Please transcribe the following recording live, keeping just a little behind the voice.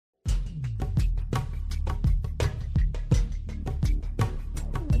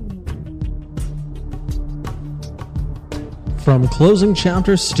From Closing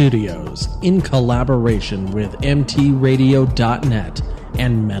Chapter Studios, in collaboration with MTRadio.net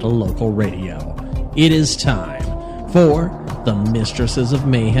and Metal Local Radio, it is time for the Mistresses of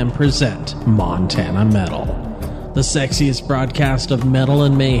Mayhem present Montana Metal, the sexiest broadcast of metal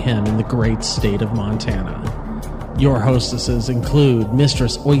and mayhem in the great state of Montana. Your hostesses include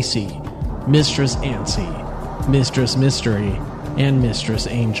Mistress Oicy, Mistress Antsy, Mistress Mystery, and Mistress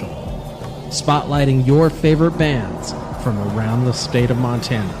Angel, spotlighting your favorite bands from around the state of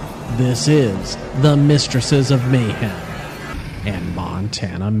Montana. This is the Mistresses of Mayhem and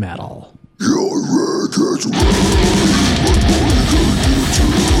Montana Metal.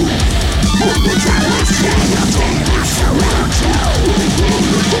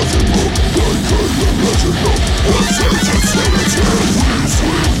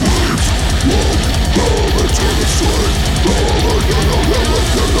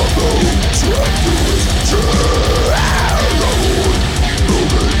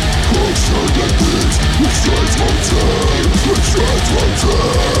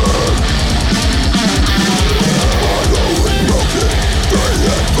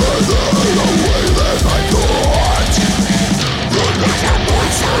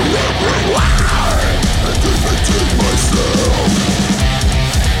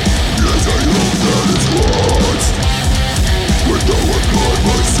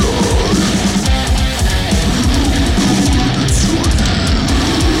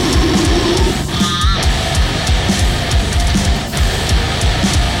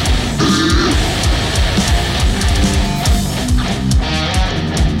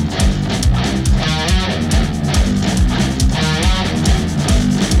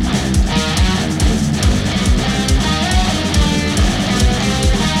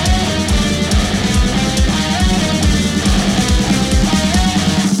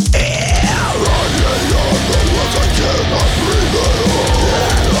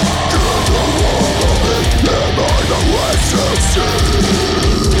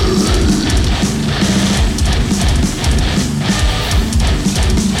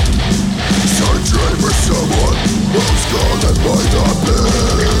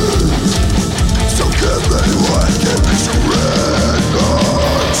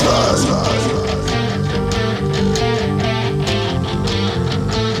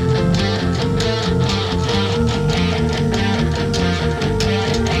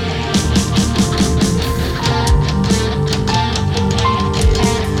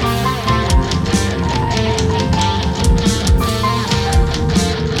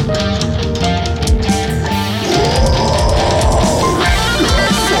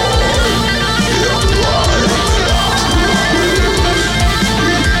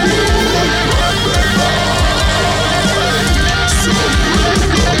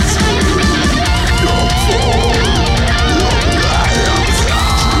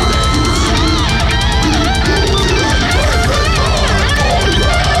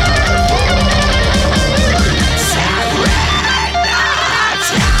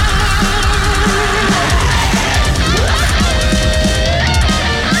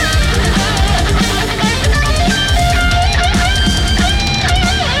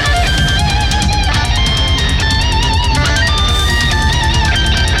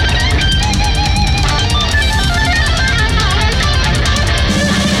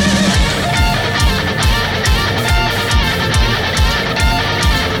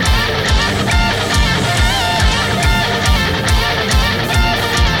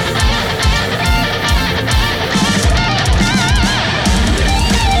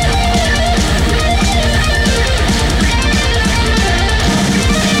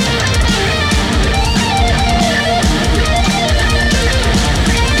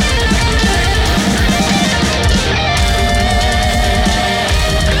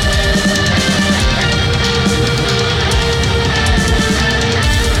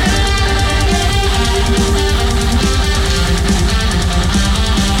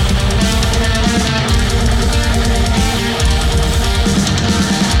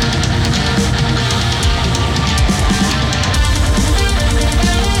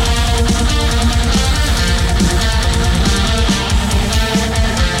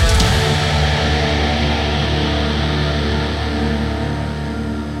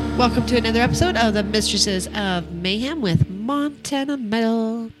 Welcome to another episode of the Mistresses of Mayhem with Montana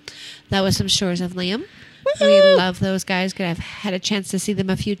Metal. That was some Shores of Liam. Woo-hoo! We love those guys. I've had a chance to see them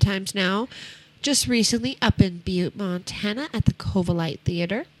a few times now. Just recently up in Butte, Montana at the Covalite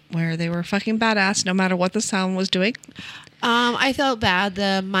Theater. Where they were fucking badass no matter what the sound was doing. I felt bad.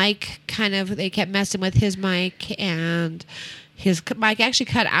 The mic they kept messing with his mic, and his mic actually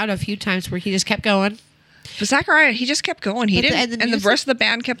cut out a few times where he just kept going. But Zachariah, he just kept going. He But the- didn't, and the and the music- rest of the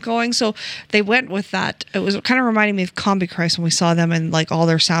band kept going. So they went with that. It was kind of reminding me of Combi Christ when we saw them, and like all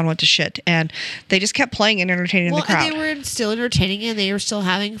their sound went to shit. And they just kept playing and entertaining Well, the crowd. and they were still entertaining, and they were still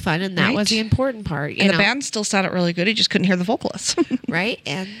having fun, and that Right. was the important part. You and know? the band still sounded really good. He just couldn't hear the vocalists. right?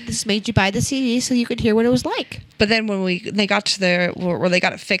 And this made you buy the CD so you could hear what it was like. But then when they got to where they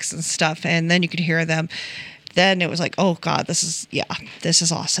got it fixed and stuff, and then you could hear them, then it was like, oh God, this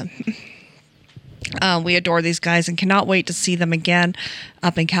is awesome. We adore these guys and cannot wait to see them again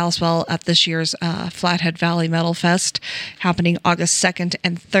up in Kalispell at this year's Flathead Valley Metal Fest, happening August 2nd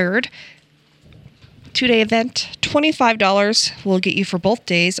and 3rd. 2-day event, $25 will get you for both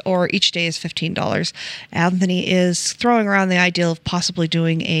days, or each day is $15. Anthony is throwing around the idea of possibly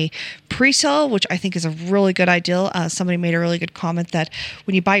doing a pre-sale, which I think is a really good idea. Somebody made a really good comment that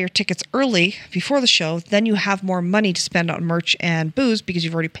when you buy your tickets early before the show, then you have more money to spend on merch and booze because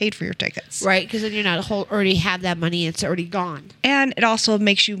you've already paid for your tickets. Right, because then you're not already have that money, it's already gone. And it also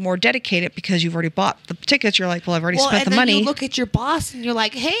makes you more dedicated because you've already bought the tickets. You're like, well, I've already spent and the then money. you look at your boss and you're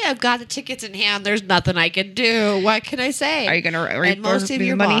like, hey, I've got the tickets in hand. There's nothing I can do. What can I say? Are you going to And most of the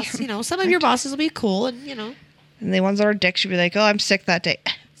your money? some of your bosses will be cool, and And the ones that are dicks should be like, oh, I'm sick that day.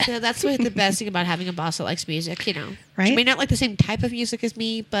 so that's what the best thing about having a boss that likes music. Right? She may not like the same type of music as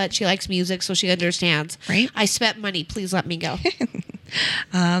me, but she likes music, so she understands. Right. I spent money. Please let me go.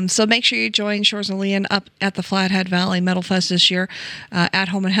 So make sure you join Shores and Leon up at the Flathead Valley Metal Fest this year. At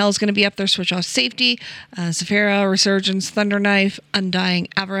Home in Hell is going to be up there. Switch Off Safety, Zephyra, Resurgence, Thunder Knife, Undying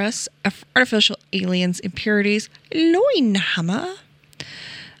Avarice, Artificial Aliens, Impurities, Loinhammer.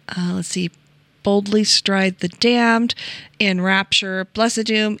 Let's see. Boldly Stride the Damned, In Rapture, Blessed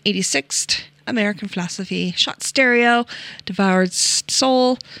Doom, 86th, American Philosophy, Shot Stereo, Devoured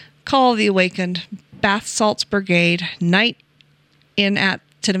Soul, Call of the Awakened, Bath Salts Brigade, Night In at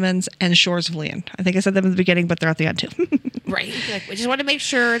Tiddemans, and Shores of Leon. I think I said them in the beginning, but they're at the end too. Right. Like, we just want to make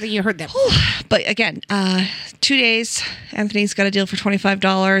sure that you heard them. But again, 2 days. Anthony's got a deal for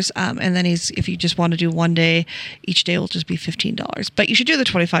 $25, and then if you just want to do one day, each day will just be $15. But you should do the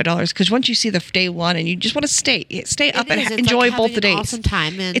 $25 because once you see the day one and you just want to stay up and It's enjoy like both the having an days. Awesome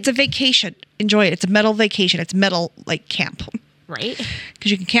time. And, It's a vacation. Enjoy it. It's a metal vacation. It's metal like camp. right.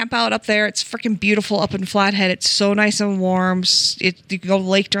 Because you can camp out up there. It's freaking beautiful up in Flathead. It's so nice and warm. You can go to the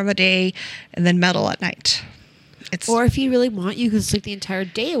lake during the day and then metal at night. Or if you really want, you can sleep the entire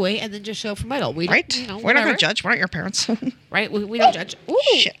day away and then just show up for metal. We don't, right. We're not whatever. going to judge. We're not your parents. Right? We don't judge. Ooh,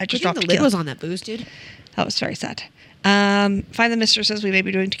 Shit, I just good thing dropped the lid tequila. was on that booze, dude. That was very sad. Find the mistresses. We may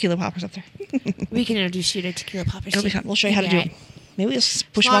be doing tequila poppers up there. We can introduce you to tequila poppers. It'll be too. fun. We'll show you how to do Yeah. them. Maybe we'll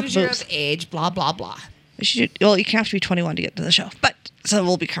just push As them long off as the you're boobs. of age, blah, blah, blah. We should do, well, you have to be 21 to get to the show. But so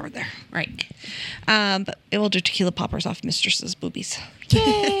we'll be covered there. Right. But it will do tequila poppers off mistresses' boobies.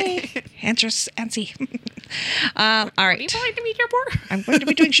 Yay. Antsy. All right. Are you going to meet your board? I'm going to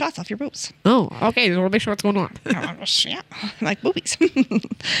be doing shots off your boobs. Oh, okay. We'll make sure what's going on. Yeah, like boobies. We're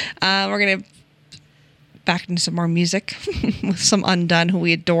going to back into some more music with some Undone, who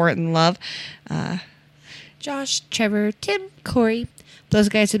we adore and love. Josh, Trevor, Tim, Corey. Those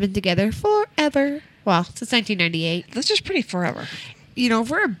guys have been together forever. Well, since 1998. That's just pretty forever.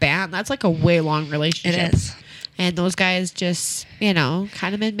 For a band, that's like a way long relationship. It is. And those guys just,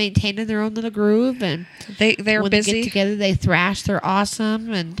 kind of been maintaining their own little groove. And They're when busy. they get together, they thrash. They're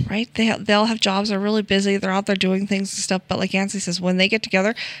awesome. And Right? They all have jobs. They're really busy. They're out there doing things and stuff. But like Nancy says, when they get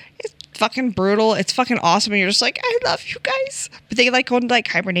together, it's fucking brutal. It's fucking awesome. And you're just like, I love you guys. But they like go into like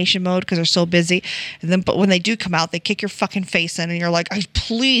hibernation mode because they're so busy. But when they do come out, they kick your fucking face in and you're like,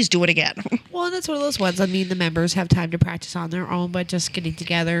 please do it again. well, and that's one of those ones. I mean, the members have time to practice on their own, but just getting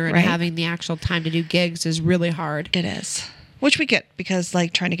together and Right. having the actual time to do gigs is really hard. It is. Which we get because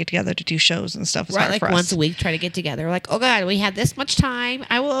like trying to get together to do shows and stuff is Right, hard like for us. once a week, try to get together. Like, oh God, we have this much time.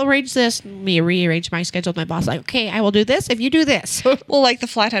 I will arrange this. Me rearrange my schedule. My boss like, okay, I will do this if you do this. Well, like the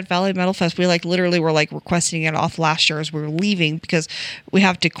Flathead Valley Metal Fest, we like literally were like requesting it off last year as we were leaving because we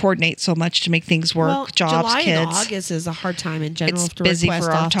have to coordinate so much to make things work. Well, Jobs, July kids. and August is a hard time in general. It's to busy request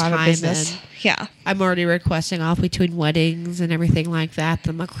for our off time of business. and Yeah. I'm already requesting off between weddings and everything like that. And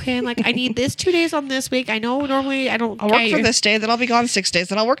I'm like, okay, I need this 2 days on this week. I know normally I don't. I'll work for this day, then I'll be gone 6 days,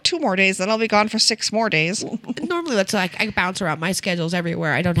 then I'll work 2 more days, then I'll be gone for 6 more days. Normally that's like I bounce around my schedules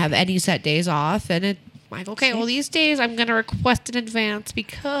everywhere. I don't have any set days off, and it. Like, okay, well, these days I'm going to request in advance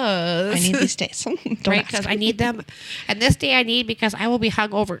because I need these days. Don't right? ask. Because I need them, and this day I need because I will be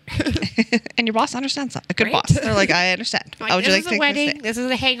hungover. And your boss understands that. A good Right? boss. They're like, I understand. Like, How would you this like is to a take this wedding. day? This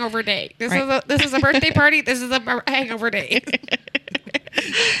is a hangover day. This Right. is a birthday party. This is a hangover day.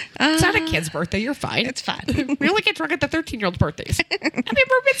 It's not a a kid's birthday. You're fine. It's fine. We only get drunk at the 13-year-old birthdays. Happy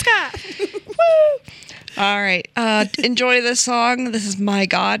bar mitzvah. All right. Enjoy this song. This is My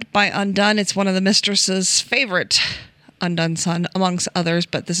God by Undone. It's one of the mistress's favorite Undone song, amongst others,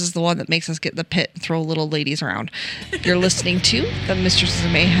 but this is the one that makes us get in the pit and throw little ladies around. You're listening to The Mistresses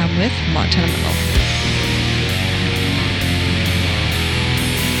of Mayhem with Montana Mellow.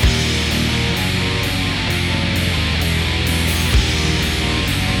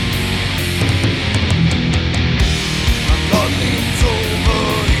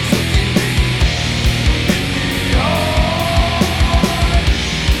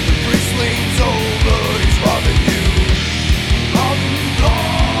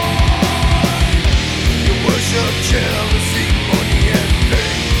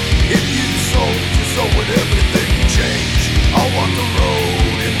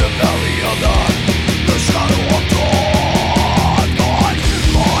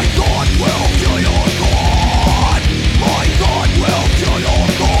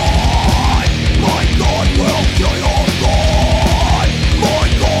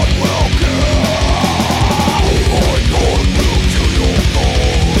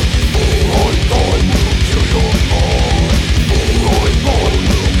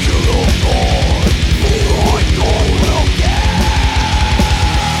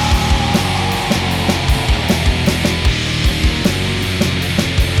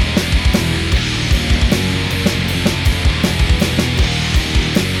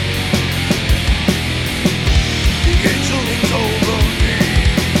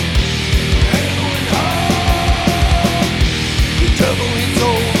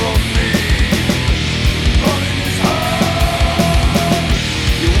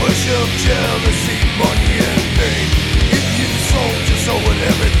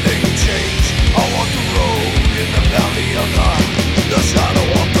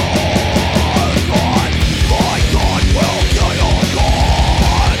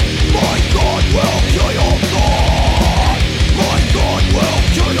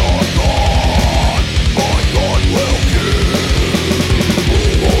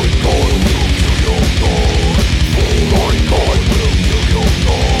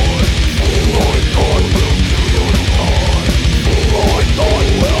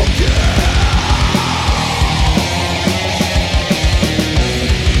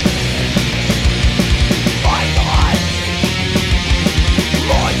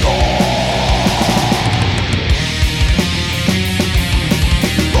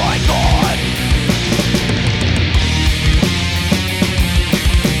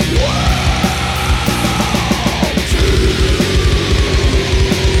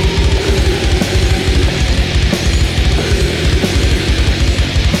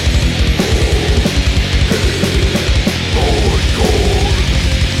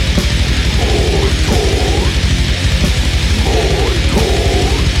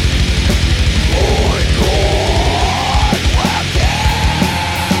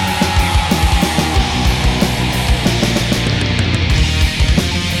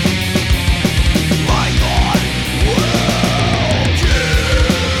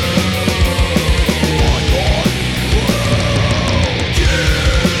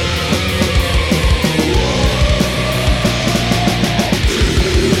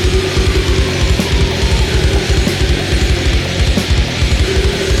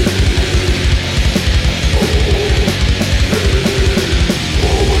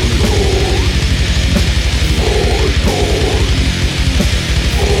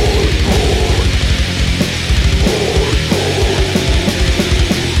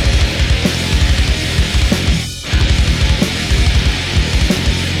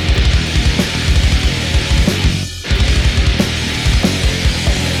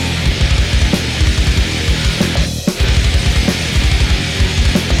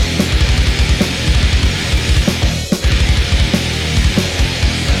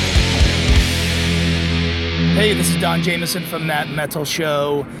 Hey, this is Don Jameson from That Metal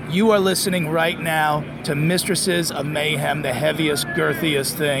Show. You are listening right now to Mistresses of Mayhem, the heaviest,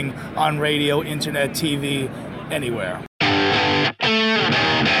 girthiest thing on radio, internet, TV, anywhere.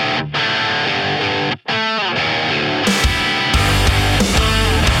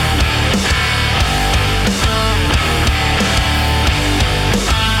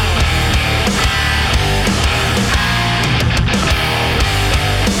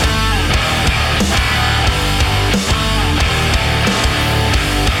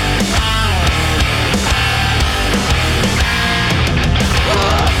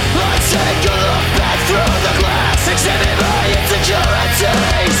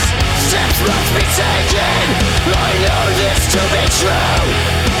 Steps must be taken. I know this to be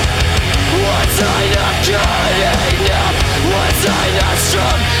true.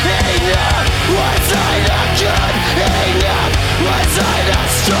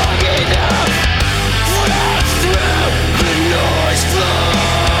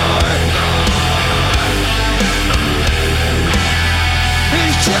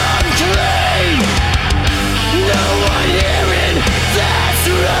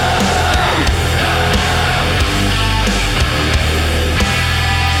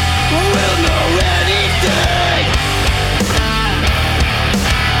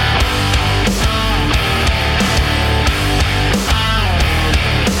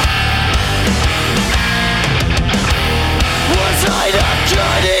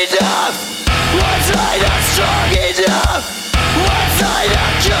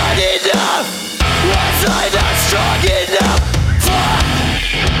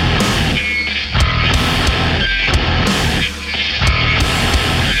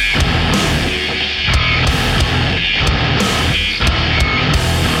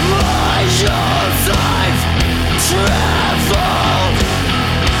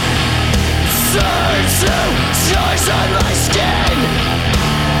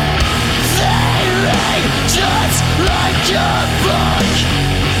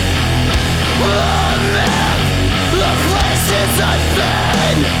 The places I've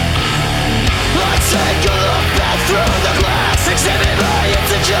been. I take a look back through the glass, examine my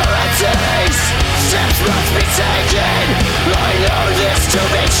insecurities. Steps must be taken, I know this to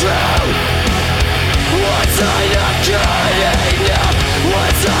be true. Was I not good enough?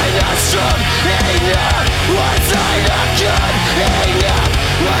 Was I not strong enough? Was I not good enough?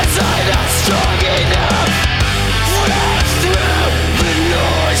 Was I not strong enough? Flash through the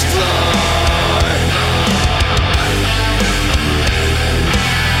noise floor.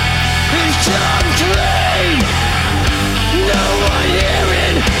 Come clean. No one here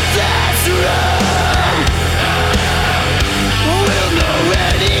in that room will know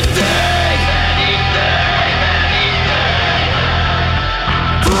anything.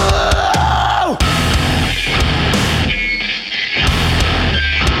 Whoa!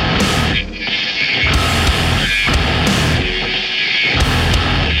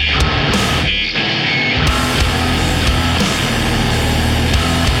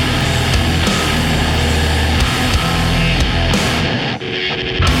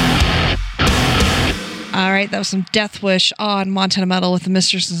 All right, that was some Death Wish on Montana Metal with the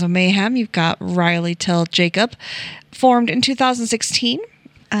Mistresses of Mayhem. You've got Riley Till Jacob, formed in 2016.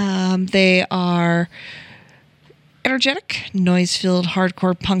 They are energetic, noise-filled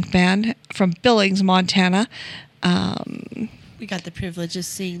hardcore punk band from Billings, Montana. We got the privilege of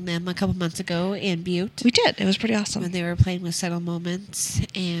seeing them a couple months ago in Butte We did. It was pretty awesome. when they were playing with Subtle Moments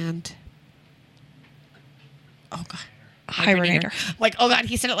and oh god, Hibernator. Like oh god,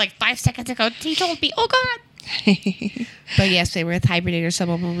 he said it like 5 seconds ago. He told me, oh god. But yes, they were with Hibernator,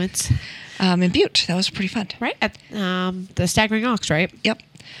 Subtle Moments, In Butte. That was pretty fun. right at the Staggering Ox, right? Yep.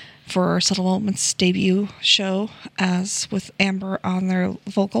 For Subtle Moments' debut show, as with Amber on their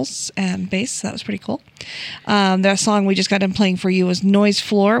vocals and bass. That was pretty cool. That song we just got done playing for you was Noise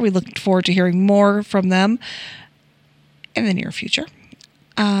Floor. We look forward to hearing more from them in the near future.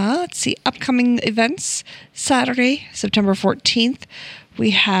 Let's see. Upcoming events. Saturday, September 14th,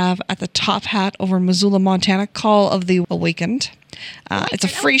 we have at the Top Hat over in Missoula, Montana, Call of the Awakened. It's a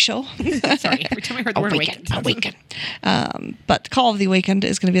free show. Sorry, every time I heard the word awakened. But Call of the Awakened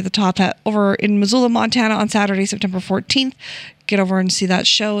is going to be at the Top Hat over in Missoula, Montana on Saturday, September 14th. Get over and see that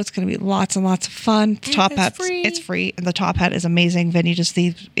show. It's going to be lots and lots of fun. The Top Hat, it's free, and the Top Hat is amazing venue to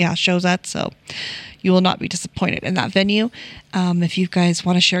see shows at, so you will not be disappointed in that venue. If you guys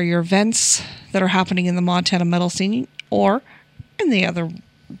want to share your events that are happening in the Montana metal scene or in the other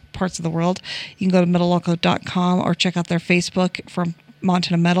parts of the world, you can go to metalloco.com or check out their Facebook from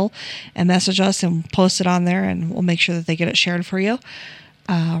Montana Metal and message us and post it on there, and we'll make sure that they get it shared for you.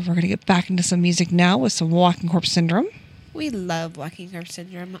 We're going to get back into some music now with some Walking Corpse Syndrome. We love Walking Corpse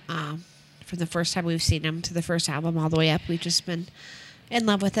Syndrome. From the first time we've seen them to the first album all the way up, we've just been in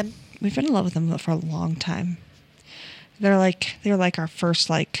love with them. We've been in love with them for a long time. They're like our first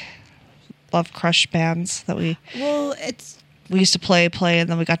love crush bands that we used to play, and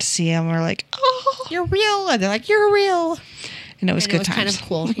then we got to see them. And we're like, oh, you're real, and they're like, you're real, and it was good times. Kind of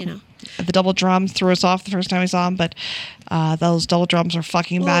cool, The double drum threw us off the first time we saw them, but those double drums are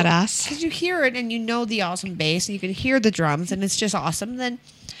fucking badass. Because you hear it and you know the awesome bass, and you can hear the drums, and it's just awesome. Then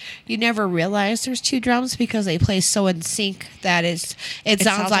you never realize there's two drums because they play so in sync that it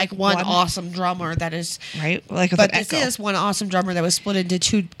sounds like one awesome drummer that is right. Like, but this is one awesome drummer that was split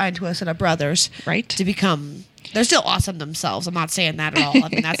into a set of brothers, right? To become. They're still awesome themselves. I'm not saying that at all. I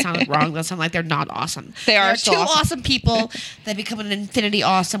mean, that sounded wrong. That sounded like they're not awesome. They are two awesome people that become an infinity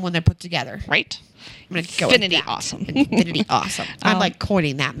awesome when they're put together. Right. I'm going to go Infinity with that. awesome. Infinity awesome. I'm like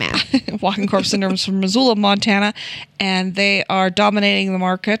coining that, man. Walking Corpse Syndrome is from Missoula, Montana, and they are dominating the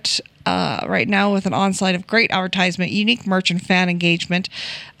market right now with an onslaught of great advertisement, unique merch, and fan engagement.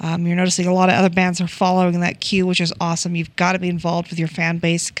 You're noticing a lot of other bands are following that cue, which is awesome. You've got to be involved with your fan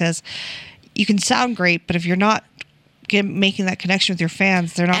base because you can sound great, but if you're not making that connection with your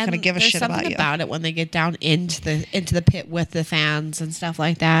fans, they're not going to give a shit about you. There's something about it when they get down into the pit with the fans and stuff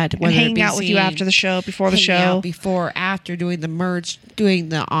like that. And hanging out with you after the show, before the show, after doing the merch, doing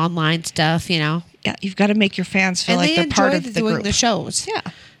the online stuff. Yeah, you've got to make your fans feel like they're part of the doing group. The shows. Yeah.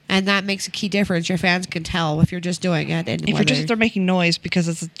 And that makes a key difference. Your fans can tell if you're just doing it. And if they're making noise because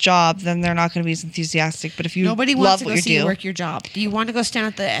it's a job, then they're not going to be as enthusiastic. But if you nobody love wants to what go you see you do, work your job. Do you want to go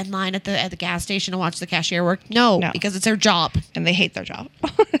stand in line at the gas station and watch the cashier work? No, because it's their job, and they hate their job.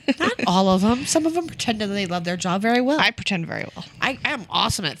 Not all of them. Some of them pretend that they love their job very well. I pretend very well. I am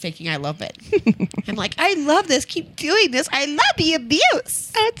awesome at faking I love it. I'm like, I love this. Keep doing this. I love the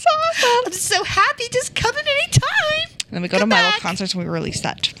abuse. That's awesome. I'm so happy. Just come in anytime. And then we go to Milo concerts and we release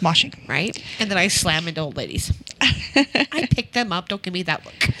that moshing. Right? And then I slam into old ladies. I picked them up. Don't give me that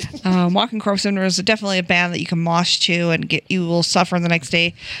look. Walking Corpse Syndrome is definitely a band that you can mosh to and you will suffer the next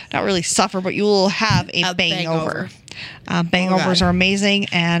day. Not really suffer, but you will have a bangover. Bangovers are amazing,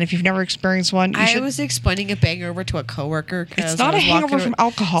 and if you've never experienced one, you should. I was explaining a bangover to a coworker. It's not a hangover from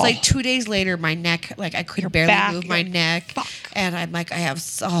alcohol. It's like 2 days later, my neck, like I could barely move my neck, and I'm like,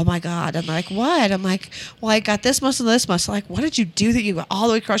 oh my god. I'm like, what? I'm like, well, I got this muscle, this muscle. Like, what did you do that you got all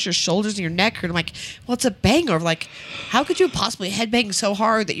the way across your shoulders and your neck hurt? I'm like, well, it's a bangover. Like, how could you possibly headbang so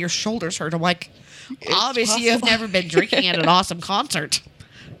hard that your shoulders hurt? I'm like, obviously you've never been drinking at an awesome concert.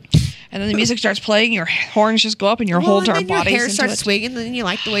 And then the music starts playing, your horns just go up, and your whole entire body. Your hair starts swinging, and then you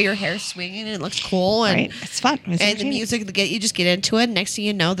like the way your hair's swinging, and it looks cool. And right. It's fun. And the music, you just get into it. And next thing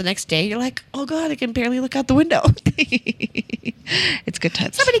you know, the next day, you're like, oh god, I can barely look out the window. It's good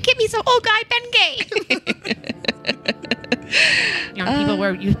times. Somebody get me some old guy Bengay. Young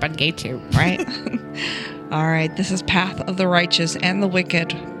people use Bengay too, right? All right, this is Path of the Righteous and the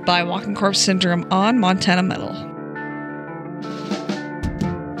Wicked by Walking Corpse Syndrome on Montana Metal.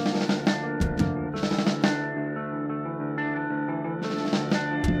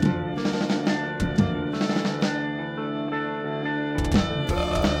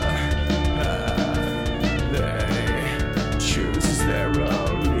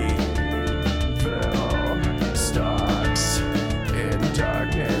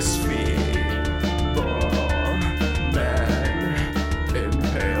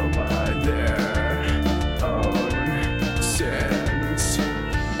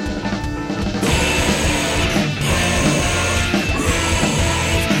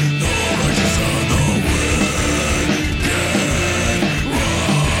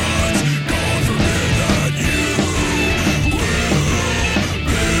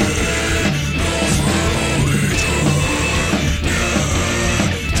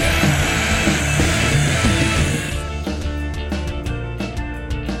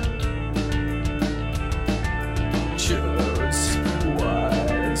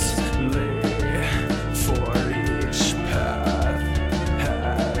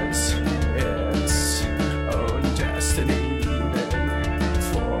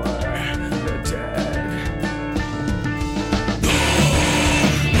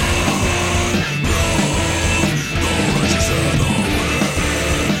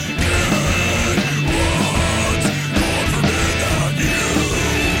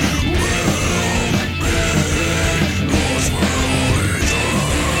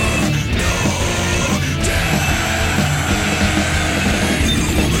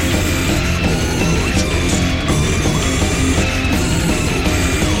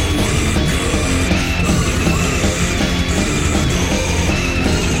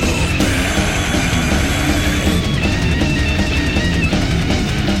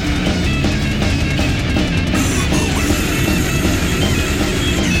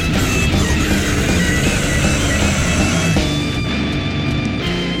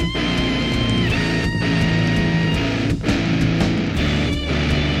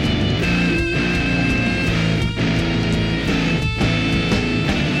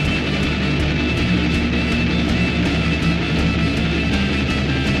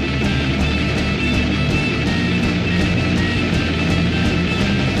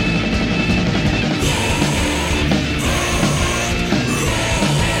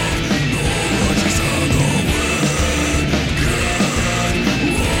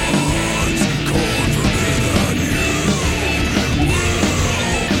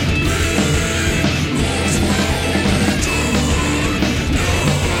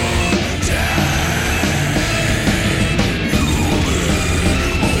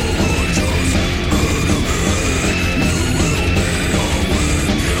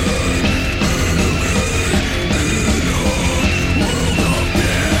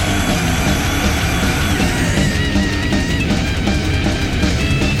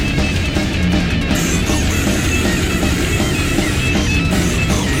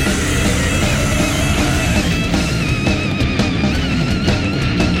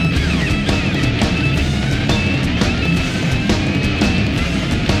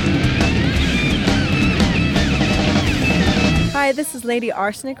 Hi, this is Lady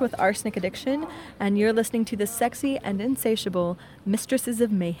Arsenic with Arsenic Addiction, and you're listening to the sexy and insatiable Mistresses of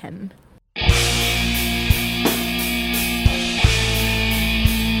Mayhem.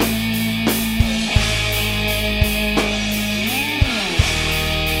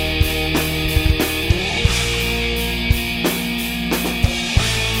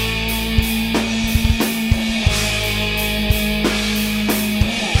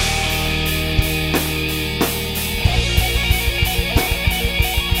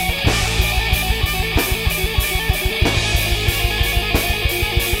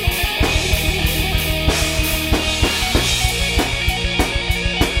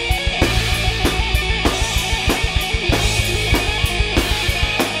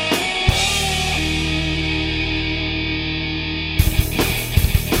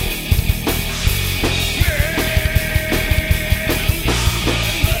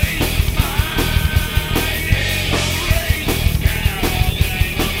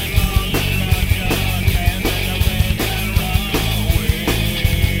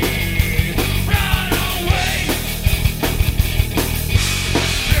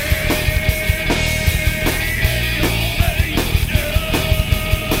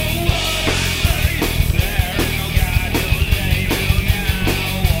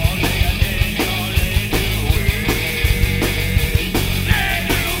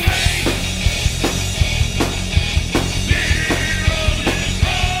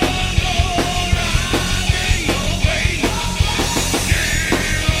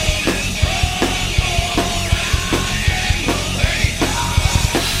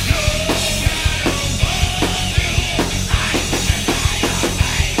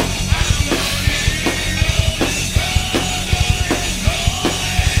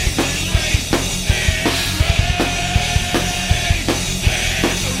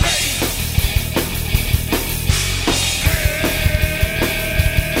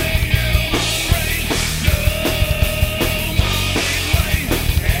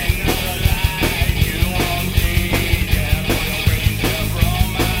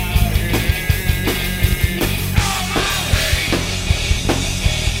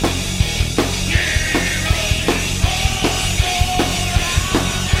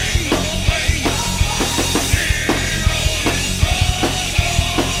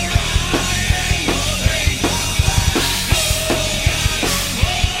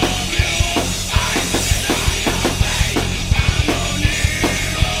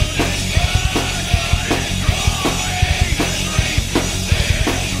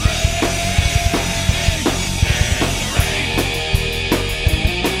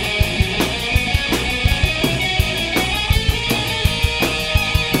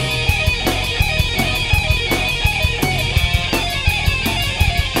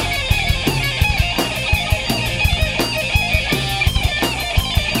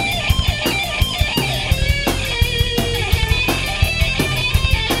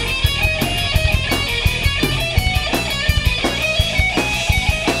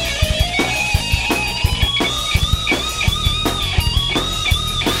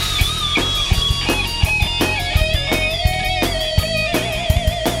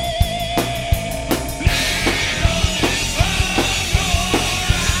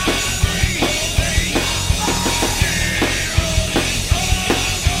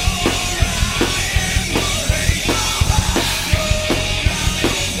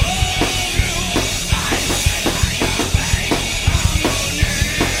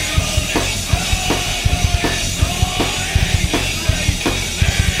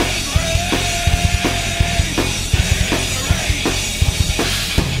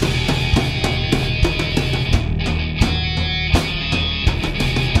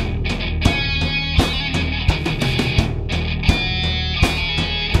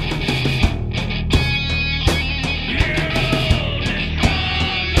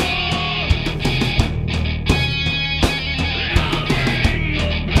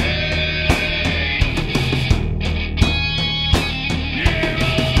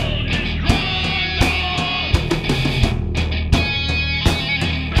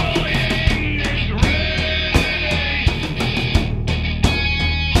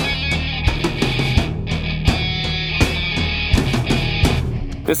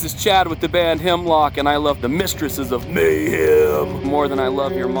 This is Chad with the band Hemlock, and I love the Mistresses of Mayhem more than I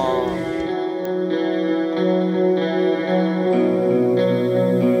love your mom.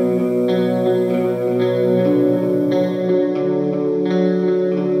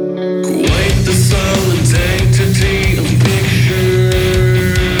 Quite the solid entity of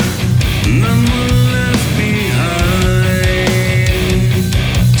picture, none were left behind.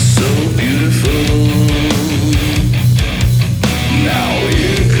 So beautiful. Now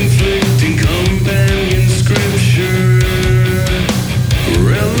in conflicting companion scripture,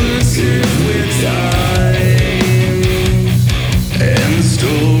 relative with time and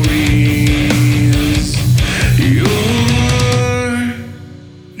stories. You're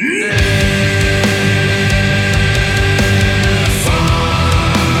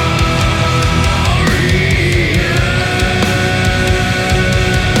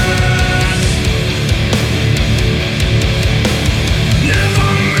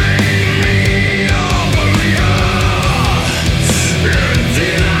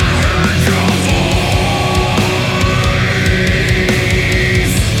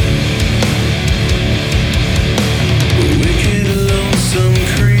wicked, lonesome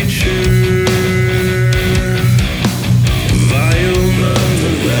creature, vile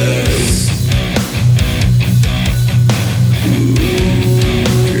nonetheless. Who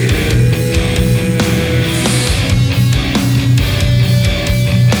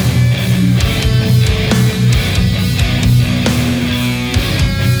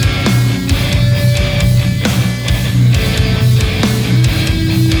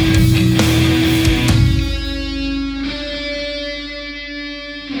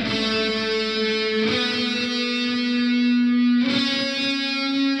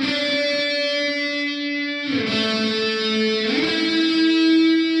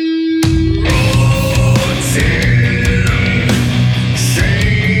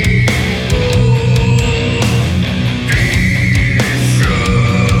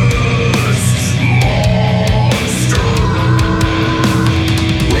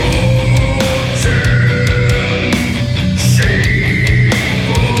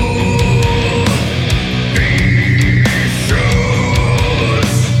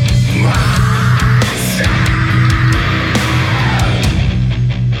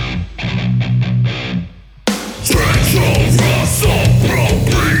treacherous,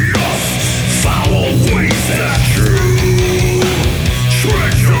 opprobrious, foul ways that true.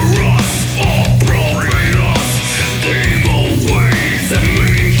 Treacherous, opprobrious, evil ways that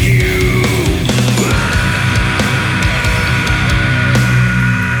make you.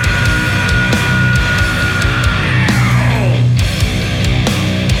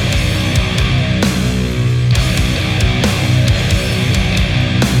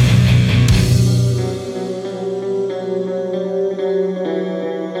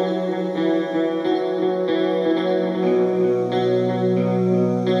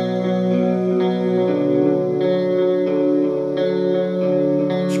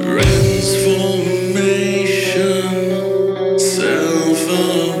 Transformation, self-absorbed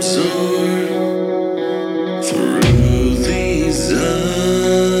through these eyes.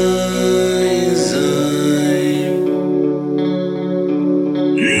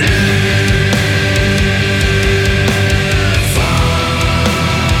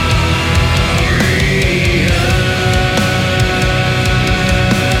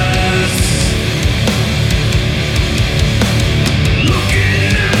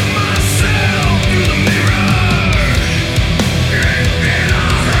 Looking at myself through the mirror, and I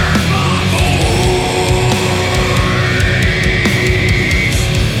heard my voice.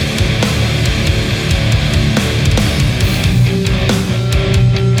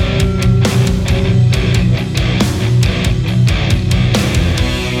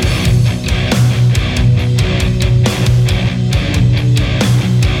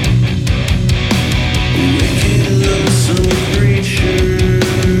 Wicked, lonesome creature,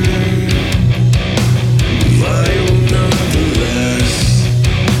 vile nonetheless.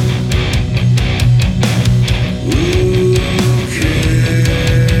 Who cares?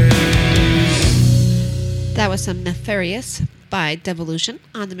 That was some Nefarious by Devolution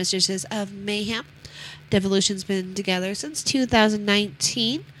on the Mistresses of Mayhem. Devolution's been together since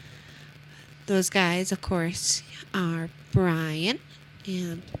 2019. Those guys, of course, are Brian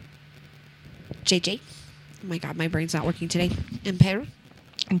and JJ. Oh my God, my brain's not working today. And Pedro.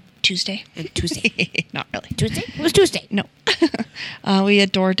 And Tuesday. And Tuesday. Not really. Tuesday? It was Tuesday. No. We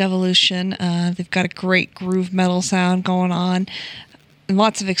adore Devolution. They've got a great groove metal sound going on. And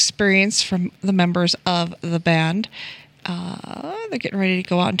lots of experience from the members of the band. They're getting ready to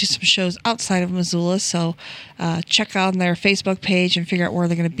go out and do some shows outside of Missoula, so check on their Facebook page and figure out where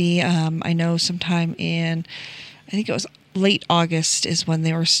they're going to be. I know sometime in, I think it was late August is when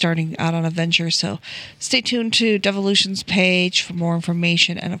they were starting out on a venture, so stay tuned to Devolution's page for more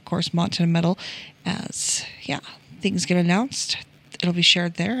information, and of course Montana Metal, as things get announced, it'll be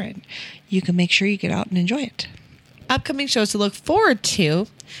shared there, and you can make sure you get out and enjoy it. Upcoming shows to look forward to,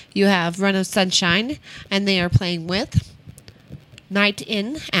 you have Run of Sunshine, and they are playing with Night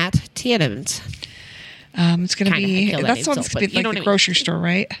In at Tiananmen's. It's going to be, that's the one's going to be like the grocery store,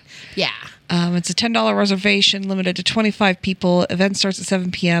 right? Yeah. It's a $10 reservation, limited to 25 people. Event starts at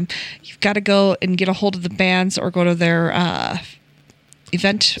 7 p.m. You've got to go and get a hold of the bands or go to their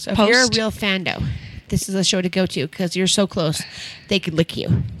event So post. if you're a real fando, this is a show to go to because you're so close, they could lick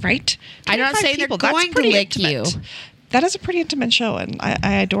you. Right? I'm not 25 saying people, they're that's going to pretty lick intimate. you. That is a pretty intimate show, and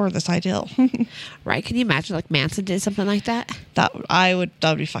I adore this ideal. Right? Can you imagine like Manson did something like that? That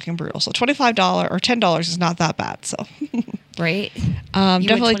would be fucking brutal. So $25 or $10 is not that bad. So Right?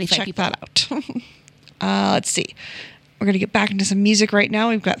 definitely check that out. Let's see. We're going to get back into some music right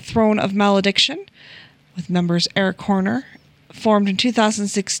now. We've got Throne of Malediction with members Eric Horner, formed in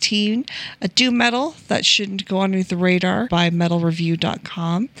 2016, a doom metal that shouldn't go underneath the radar by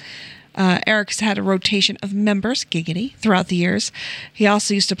metalreview.com. Eric's had a rotation of members, giggity, throughout the years. He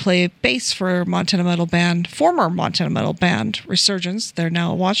also used to play bass for former Montana metal band Resurgence. They're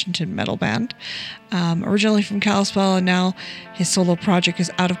now a Washington metal band. Originally from Kalispell, and now his solo project is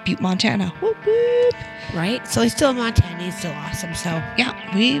out of Butte, Montana. Whoop, whoop. Right? So he's still in Montana. He's still awesome. So Yeah,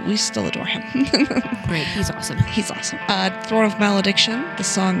 we still adore him. right, he's awesome. He's awesome. Throne of Malediction. The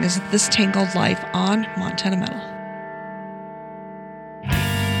song is This Tangled Life on Montana Metal.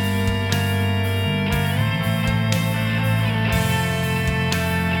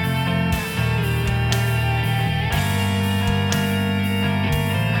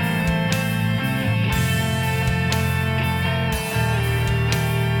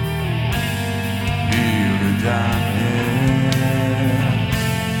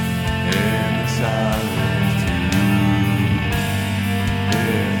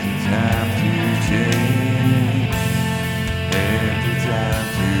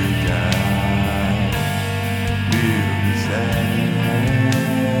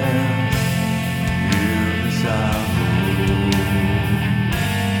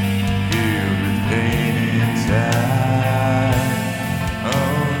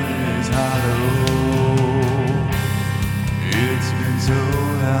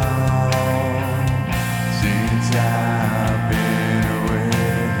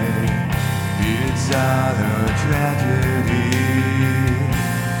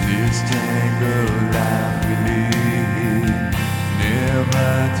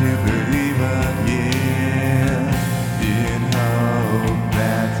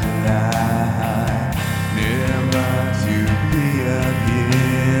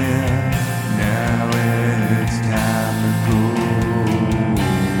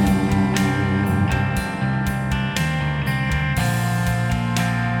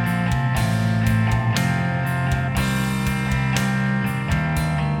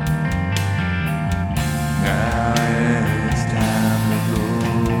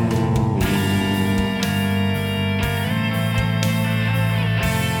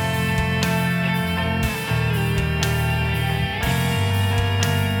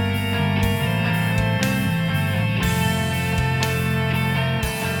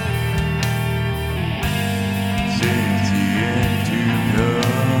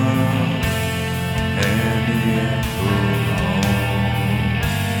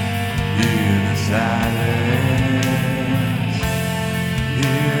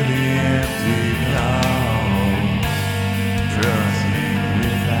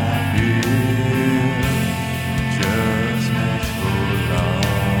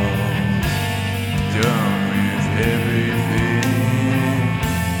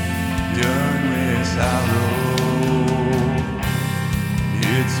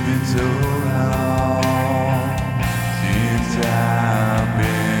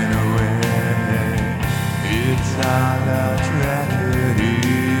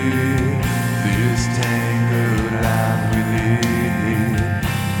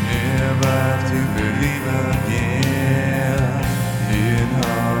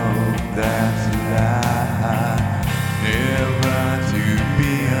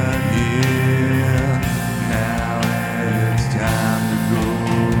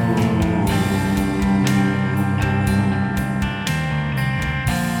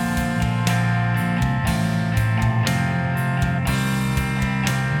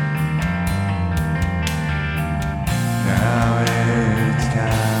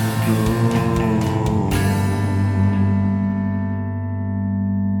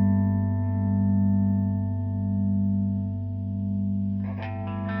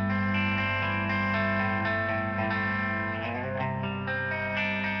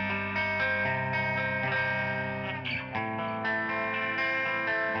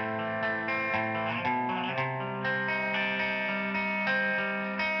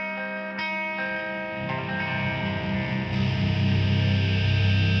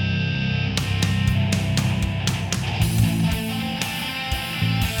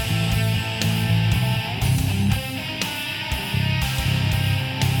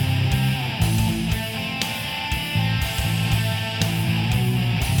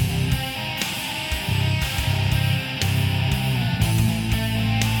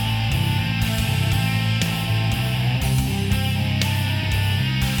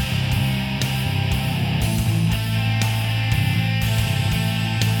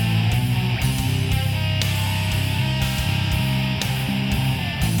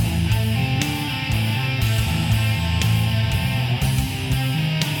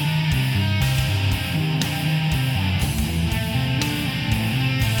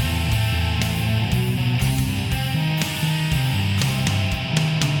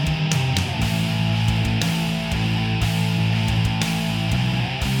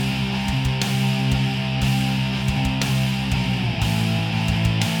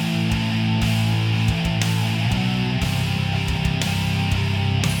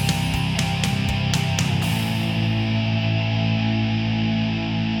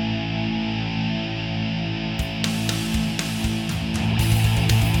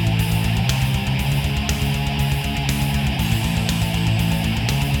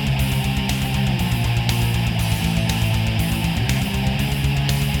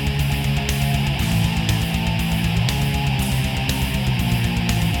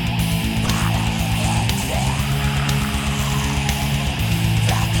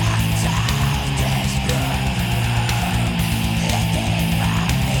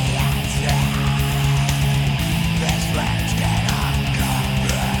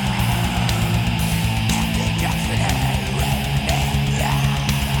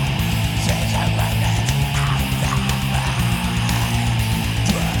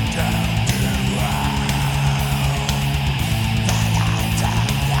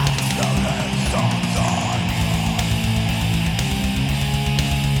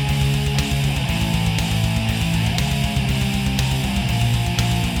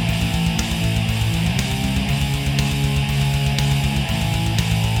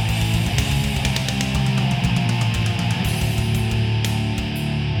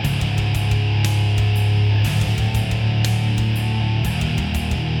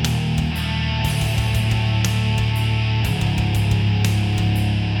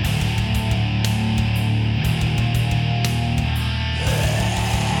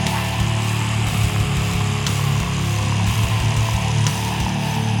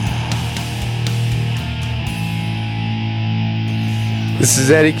 This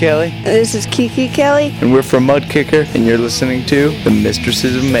is Eddie Kelly. This is Kiki Kelly. And we're from Mudkicker, and you're listening to The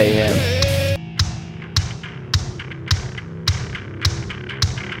Mistresses of Mayhem.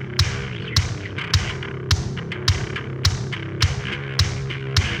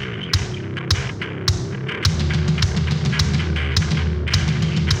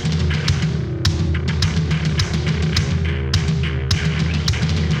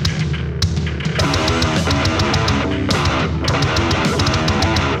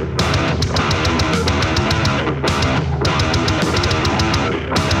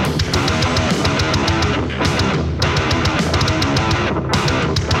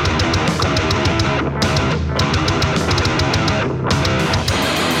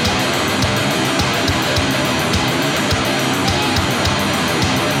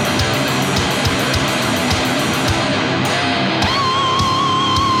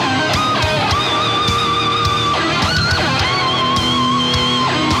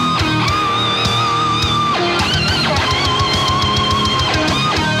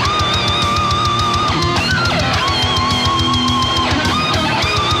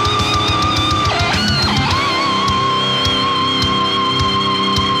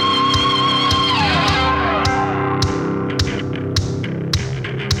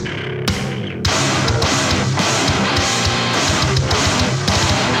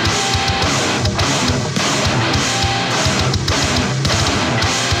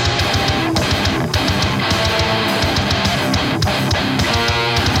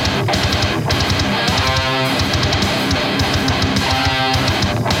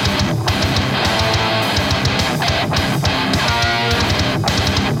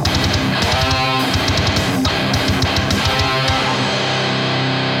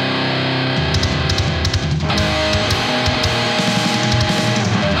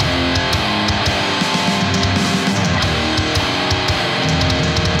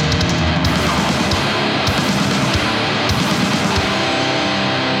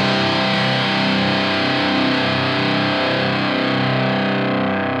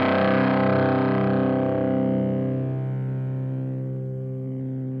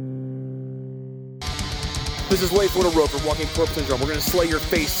 This is Layfoot of Roper, Walking Corpse Syndrome. We're gonna slay your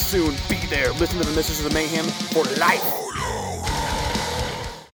face soon. Be there. Listen to the Mistresses of Mayhem for life.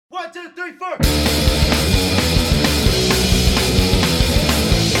 1, 2, 3, 4.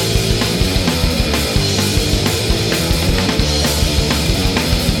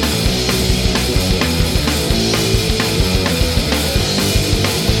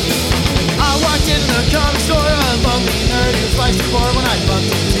 Comic store, a lonely nerd who sliced the floor when I bumped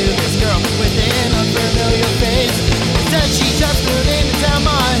into this girl with an unfamiliar face. Said she just moved into town,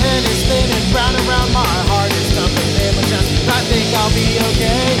 my head is spinning round and round, my heart is thumping in my chest. I think I'll be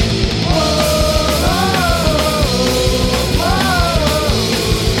okay. Whoa, whoa, whoa,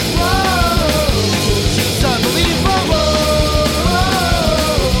 whoa. She's unbelievable. Whoa,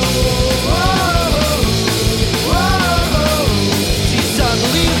 whoa, whoa. She's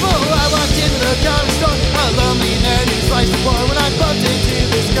unbelievable. I walked into the comic store, a lonely nerd who sliced the floor when I bumped into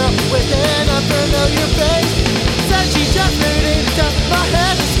this girl with an unfamiliar face. Said she just moved into town, my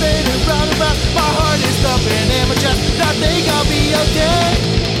head is spinning round and round, my heart is thumping in my chest. I think I'll be okay.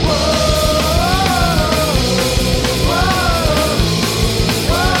 Whoa, whoa,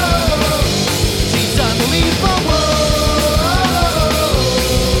 whoa. She's unbelievable.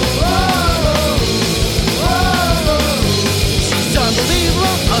 She's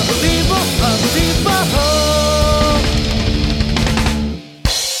unbelievable, unbelievable, unbelievable.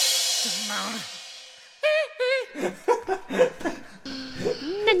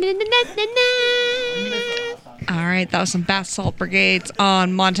 All right, that was some Bath Salt Brigades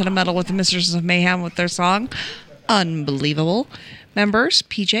on Montana Metal with the Mistresses of Mayhem with their song Unbelievable. Members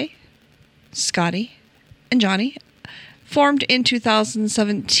PJ, Scotty, and Johnny. Formed in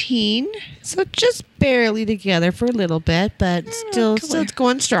 2017. So just barely together for a little bit, but still it's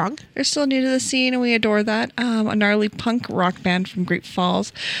going strong. They're still new to the scene, and we adore that. A gnarly punk rock band from Great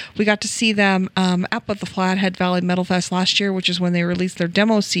Falls. We got to see them up at the Flathead Valley Metal Fest last year, which is when they released their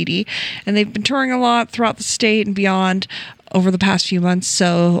demo CD. And they've been touring a lot throughout the state and beyond over the past few months.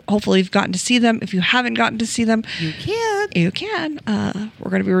 So hopefully you've gotten to see them. If you haven't gotten to see them, you can. You can. We're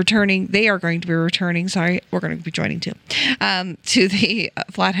going to be returning. They are going to be returning. Sorry, we're going to be joining too. To the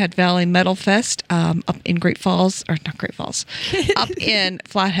Flathead Valley Metal Fest up in Great Falls, or not Great Falls, up in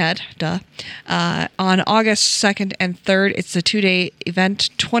Flathead, on August 2nd and 3rd. It's a 2-day event,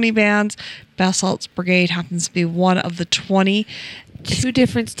 20 bands. Bath Salts Brigade happens to be one of the 20. 2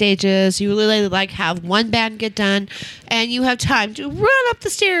 different stages. You literally like have one band get done, and you have time to run up the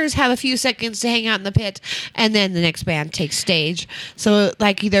stairs, have a few seconds to hang out in the pit, and then the next band takes stage. So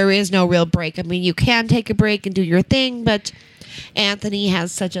like there is no real break. I mean, you can take a break and do your thing, but Anthony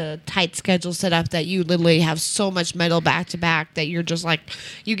has such a tight schedule set up that you literally have so much metal back to back that you're just like,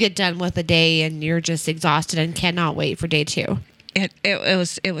 you get done with a day and you're just exhausted and cannot wait for day 2.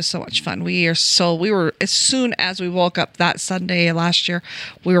 It was so much fun. We were as soon as we woke up that Sunday last year,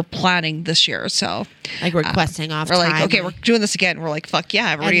 we were planning this year. So like requesting off we're time. like, okay, we're doing this again. We're like, fuck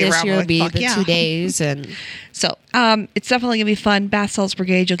yeah, everybody and this around. year We're will like, be fuck the yeah. 2 days, and so it's definitely gonna be fun. Bath Salts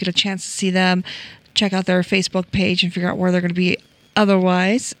Brigade, you'll get a chance to see them. Check out their Facebook page and figure out where they're gonna be.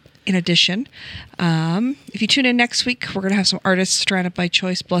 Otherwise, in addition, if you tune in next week, we're gonna have some artists stranded by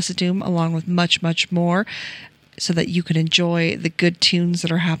choice, Blessed Doom, along with much, much more, so that you can enjoy the good tunes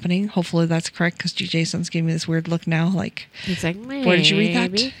that are happening. Hopefully that's correct, because DJ Sun's giving me this weird look now. Like, he's like, where did you read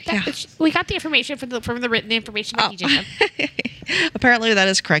that? Yeah. We got the information from the written information by DJ Sun. Apparently that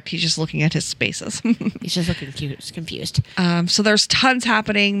is correct. He's just looking at his spaces. He's just looking confused. So there's tons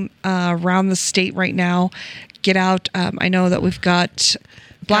happening around the state right now. Get out. I know that we've got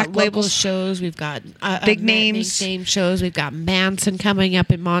Black Label shows. We've got big names. Name shows. We've got Manson coming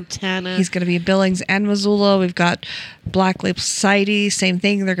up in Montana. He's going to be in Billings and Missoula. We've got Black Label Society. Same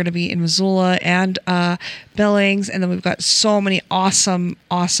thing. They're going to be in Missoula and Billings. And then we've got so many awesome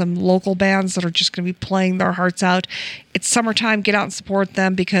local bands that are just going to be playing their hearts out. It's summertime. Get out and support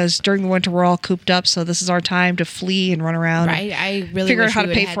them, because during the winter we're all cooped up. So this is our time to flee and run around. Right. I really figure out wish how we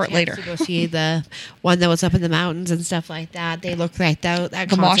to pay had for it chance later. To go see the one that was up in the mountains and stuff like that. They looked like that.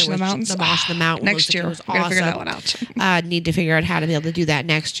 The Mosh in the concert was- Mountains? The Mosh in the Mountains. Next year. Was We're going to figure that awesome. one out. Need to figure out how to be able to do that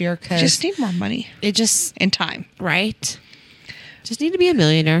next year. Cause Just need more money. It just and time. Right. Just need to be a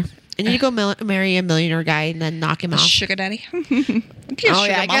millionaire. I need to go marry a millionaire guy and then knock him off. Sugar daddy. Oh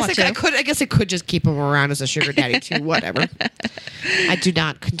yeah, I guess I could just keep him around as a sugar daddy too. Whatever. I do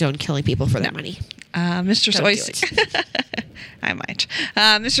not condone killing people for their money. Mr. Don't do Zoyce. I might.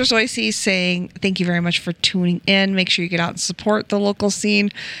 Mr. Zoyce saying thank you very much for tuning in. Make sure you get out and support the local scene.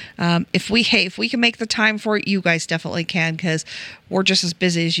 If we can make the time for it, you guys definitely can, because we're just as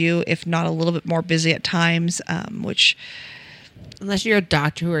busy as you, if not a little bit more busy at times. Which, unless you're a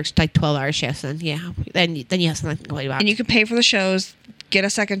doctor who works like 12-hour shifts, then you have something to complain about. And you can pay for the shows. Get a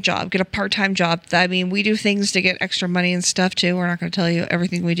second job, get a part-time job. I mean, we do things to get extra money and stuff too. We're not going to tell you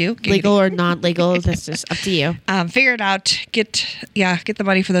everything we do. Legal or not legal, that's just up to you. Figure it out. Get the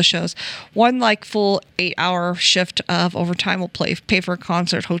money for those shows. One full 8-hour shift of overtime will pay for a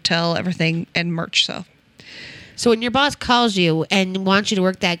concert, hotel, everything, and merch. So when your boss calls you and wants you to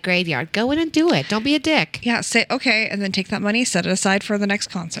work that graveyard, go in and do it. Don't be a dick. Yeah, say okay, and then take that money, set it aside for the next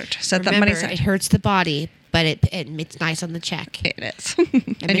concert. That money aside. It hurts the body, but it's nice on the check. It is.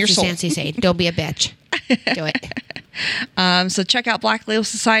 And your soul. Sancy say, don't be a bitch. Do it. So check out Black Label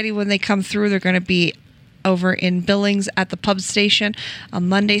Society when they come through. They're going to be over in Billings at the pub station on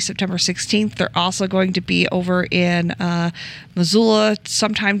Monday, September 16th. They're also going to be over in Missoula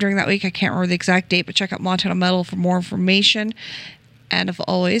sometime during that week. I can't remember the exact date, but check out Montana Metal for more information. And as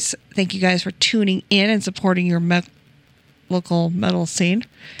always, thank you guys for tuning in and supporting your local metal scene.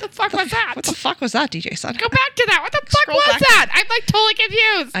 What the fuck was that? What the fuck was that, DJ Sun? Go back to that. What the fuck was that? I'm totally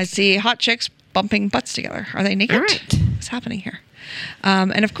confused. I see hot chicks bumping butts together. Are they naked? All right. What's happening here?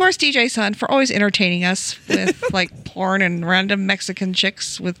 And of course, DJ Sun for always entertaining us with porn and random Mexican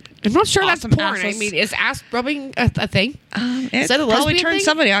chicks with. I'm not sure awesome that's porn. asses. I mean, is ass rubbing a thing? It Is that a probably lesbian turned thing?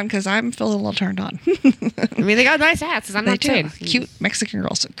 somebody on, because I'm feeling a little turned on. I mean, they got nice asses. I'm They not do. saying. Cute Mexican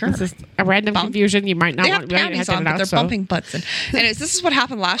girls. This is a random confusion. You might not They want have panties on, but they're bumping butts. And anyways, this is what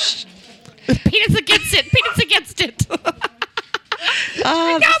happened last. Penis against it. Penis against it.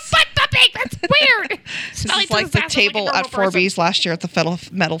 No butt thumping. That's weird. This is like the table at 4B's last year at the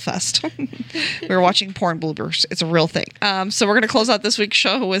Metal Fest. We were watching porn bloopers. It's a real thing. So we're going to close out this week's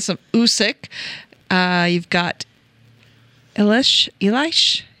show with some Usyk. You've got Elish.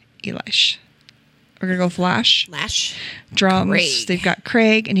 We're going to go Flash. Drums. Craig. They've got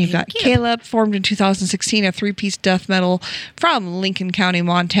Craig, and you've got Caleb, formed in 2016, a 3-piece death metal from Lincoln County,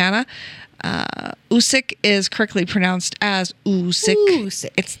 Montana. Usyk is correctly pronounced as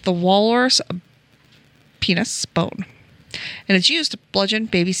Usyk. It's the walrus penis bone. And it's used to bludgeon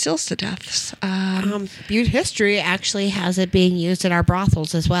baby seals to deaths. Butte History actually has it being used in our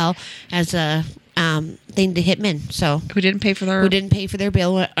brothels as well as a they need a hitman. So who didn't pay for their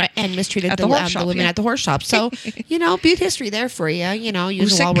bill and mistreated the women at the horse shop. So beauty history there for you.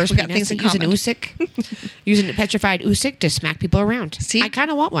 Use a walrus penis, use an Usyk, using a petrified Usyk to smack people around. See, I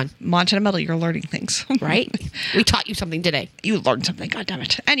kind of want one. Montana Metal, you're learning things, right? We taught you something today. You learned something. God damn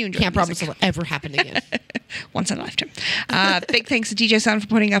it! And you enjoyed. Can't promise it'll ever happen again. Once in a lifetime. Big thanks to DJ Sound for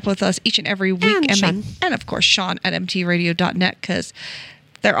putting up with us each and every week, and of course Sean at mtradio.net, because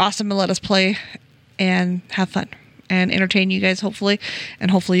they're awesome and let us play and have fun and entertain you guys, hopefully.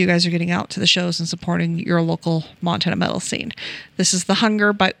 And hopefully you guys are getting out to the shows and supporting your local Montana Metal scene. This is The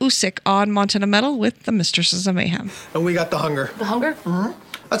Hunger by Usyk on Montana Metal with the Mistresses of Mayhem. And we got The Hunger. The Hunger? Mm-hmm.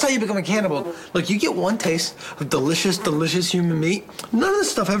 That's how you become a cannibal. Look, you get one taste of delicious, delicious human meat. None of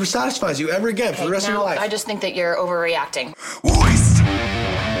this stuff ever satisfies you ever again for the rest of your life. I just think that you're overreacting. Waste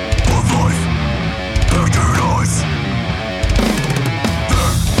of life. Paradise.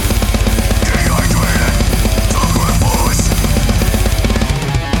 Dehydrated. Sacrifice.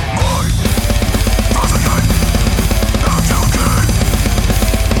 My president. Not too good.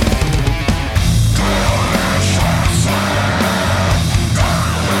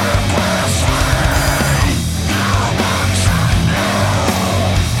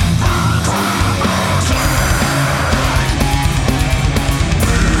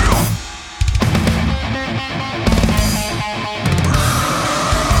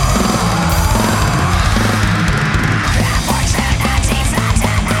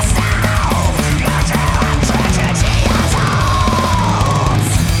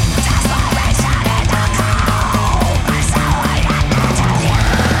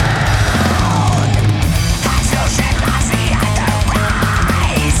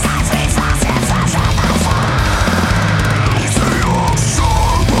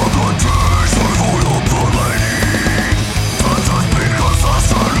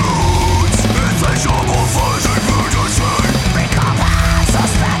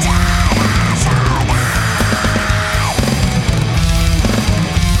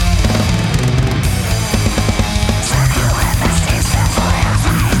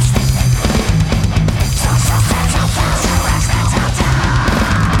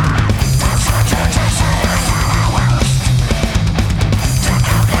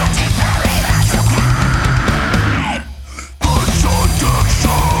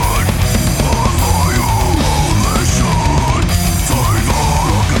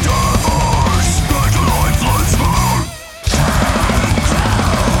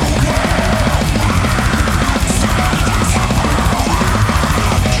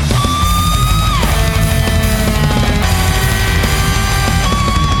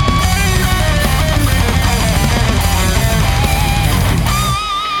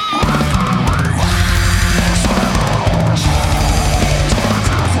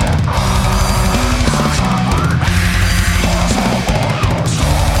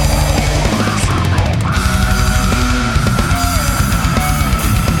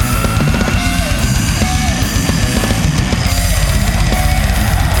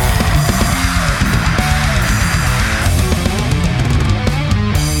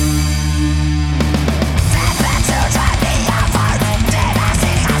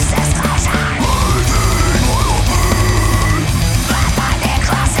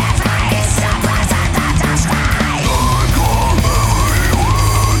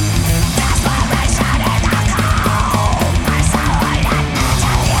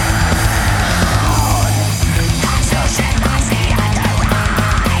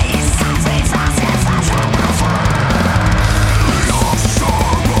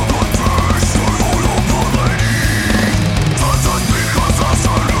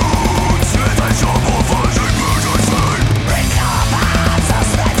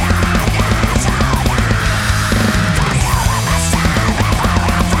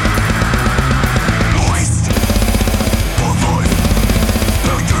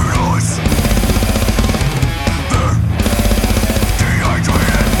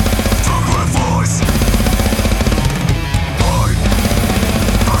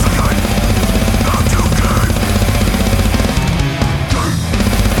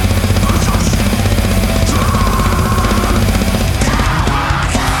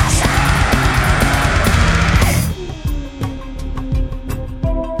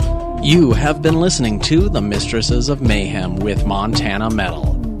 You have been listening to The Mistresses of Mayhem with Montana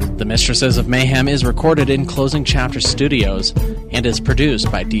Metal. The Mistresses of Mayhem is recorded in Closing Chapter Studios and is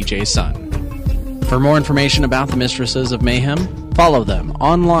produced by DJ Sun. For more information about the Mistresses of Mayhem, follow them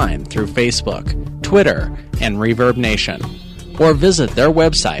online through Facebook, Twitter, and Reverb Nation, or visit their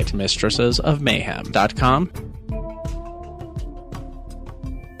website, mistressesofmayhem.com,